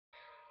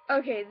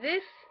Okay,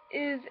 this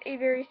is a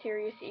very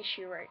serious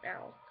issue right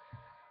now.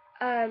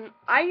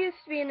 I used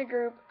to be in a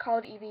group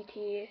called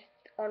EBT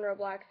on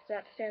Roblox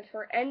that stands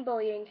for End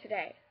Bullying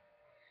Today.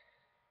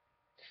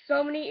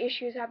 So many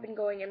issues have been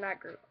going in that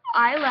group.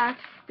 I left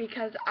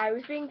because I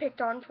was being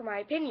picked on for my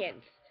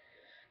opinions.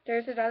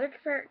 There's another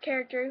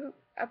character,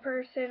 a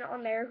person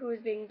on there who was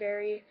being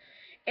very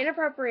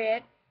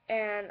inappropriate,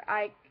 and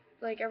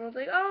everyone's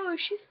like, oh,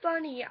 she's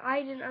funny.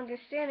 I didn't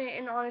understand it,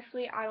 and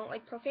honestly, I don't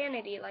like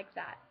profanity like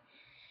that.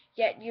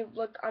 Yet you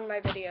look on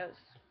my videos.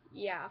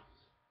 Yeah.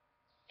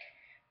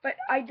 But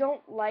I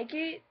don't like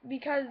it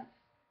because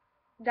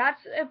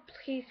that's a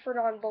place for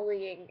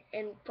non-bullying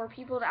and for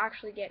people to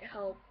actually get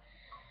help.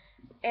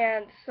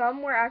 And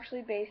some were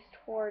actually based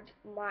towards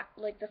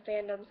the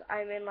fandoms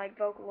I'm in, like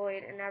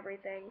Vocaloid and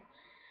everything.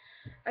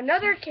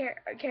 Another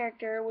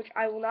character, which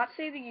I will not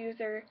say the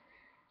user,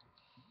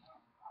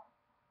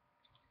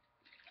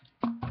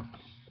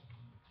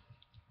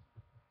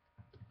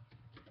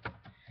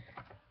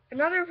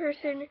 another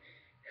person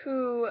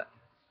who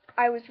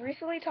I was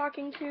recently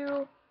talking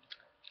to,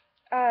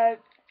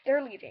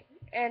 they're leaving,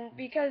 and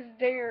because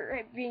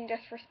they're being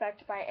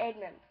disrespected by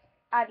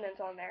admins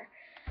on there.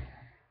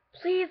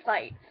 Please,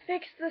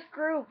 fix this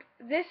group.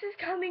 This is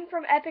coming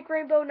from Epic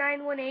Rainbow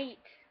 918.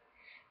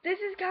 This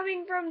is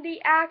coming from the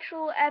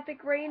actual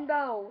Epic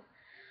Rainbow.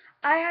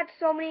 I had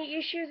so many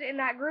issues in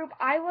that group,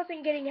 I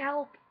wasn't getting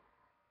help.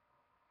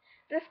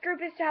 This group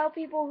is to help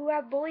people who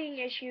have bullying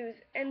issues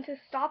and to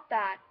stop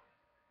that.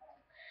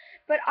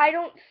 But I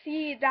don't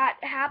see that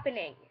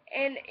happening,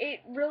 and it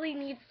really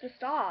needs to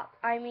stop.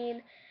 I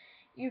mean,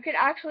 you could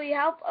actually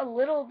help a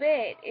little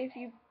bit if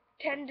you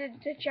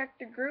tended to check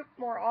the group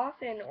more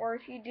often, or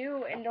if you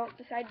do and don't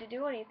decide to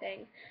do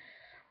anything.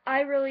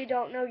 I really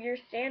don't know your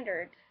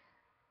standards.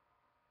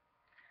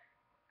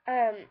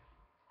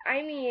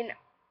 I mean,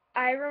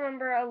 I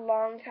remember a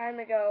long time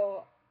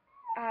ago,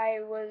 I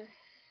was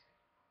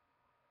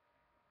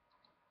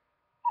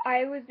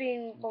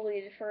being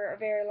bullied for a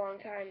very long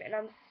time, and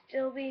I'm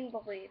still being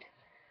bullied.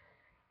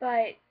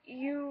 But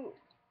you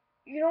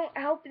don't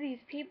help these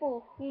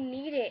people who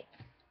need it.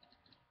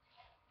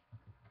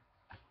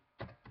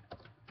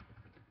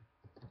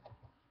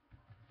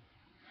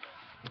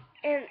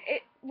 And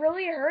it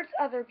really hurts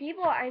other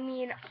people. I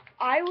mean,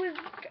 I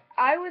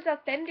was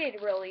offended,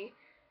 really,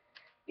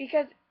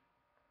 because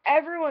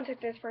everyone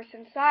took this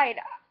person's side.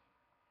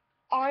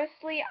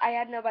 Honestly, I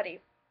had nobody.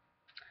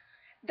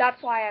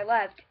 That's why I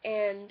left,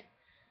 and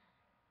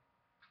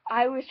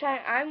I'm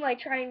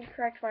trying to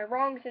correct my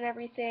wrongs and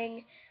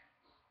everything,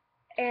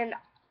 and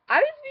I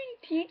was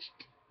being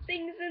taught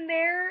things in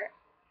there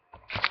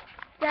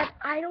that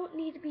I don't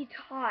need to be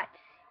taught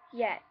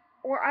yet,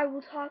 or I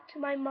will talk to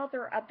my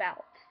mother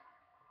about.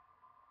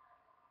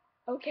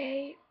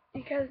 Okay?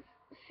 Because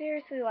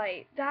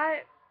seriously,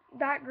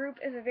 that group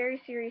is a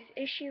very serious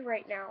issue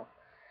right now.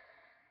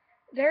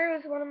 There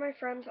was one of my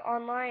friends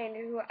online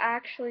who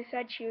actually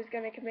said she was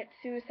going to commit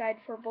suicide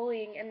for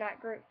bullying in that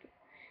group,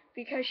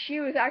 because she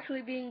was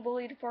actually being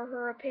bullied for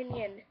her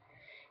opinion.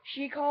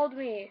 She called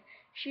me.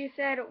 She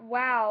said,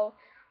 wow,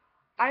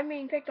 I'm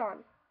being picked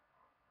on.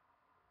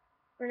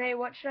 Renee,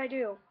 what should I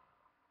do?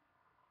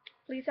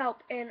 Please help.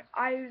 And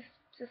I was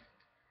just,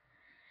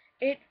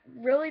 it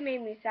really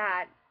made me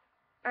sad.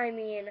 I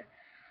mean,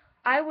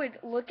 I would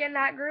look in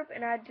that group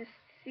and I'd just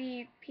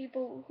see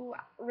people who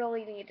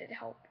really needed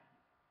help.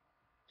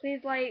 Please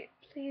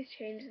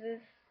change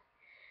this.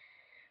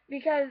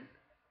 Because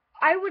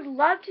I would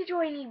love to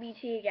join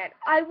EBT again.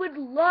 I would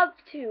love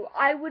to.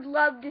 I would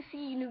love to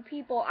see new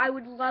people. I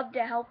would love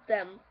to help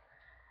them.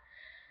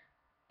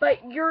 But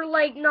you're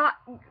not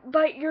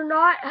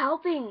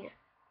helping.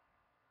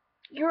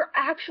 You're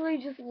actually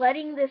just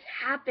letting this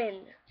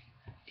happen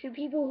to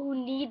people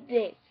who need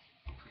this.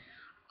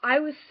 I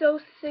was so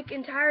sick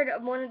and tired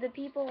of one of the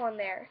people on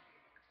there.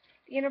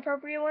 The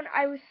inappropriate one,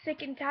 I was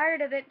sick and tired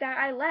of it that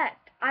I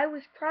left. I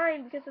was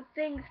crying because of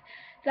things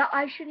that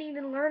I shouldn't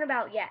even learn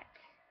about yet.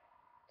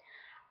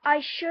 I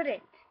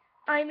shouldn't.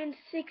 I'm in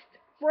 6th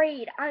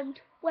grade. I'm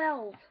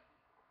 12.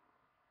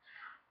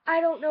 I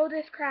don't know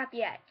this crap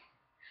yet.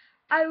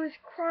 I was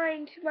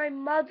crying to my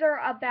mother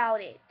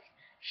about it.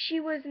 She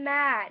was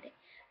mad.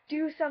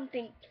 Do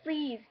something,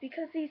 please,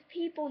 because these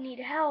people need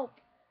help.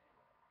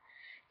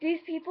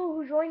 These people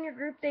who join your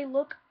group, they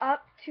look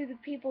up to the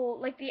people,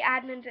 like the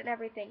admins and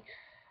everything.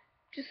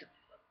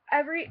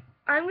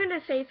 I'm going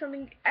to say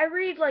something,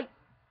 every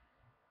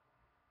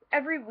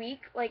week,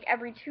 like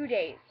every 2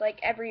 days, like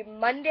every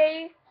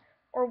Monday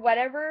or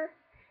whatever,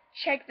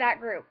 check that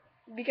group,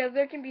 because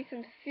there can be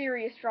some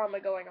serious drama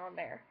going on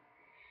there.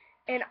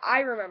 And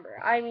I remember,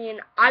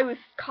 I was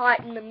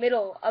caught in the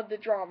middle of the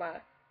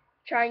drama,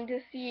 trying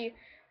to see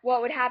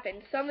what would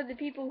happen. Some of the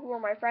people who were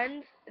my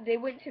friends, they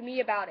went to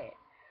me about it.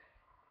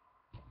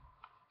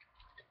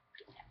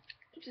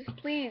 Just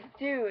please,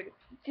 dude,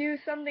 do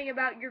something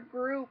about your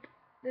group.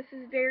 This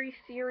is very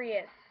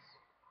serious.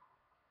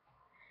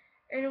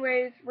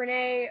 Anyways,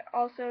 Renee,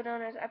 also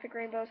known as Epic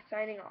Rainbow,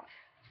 signing off.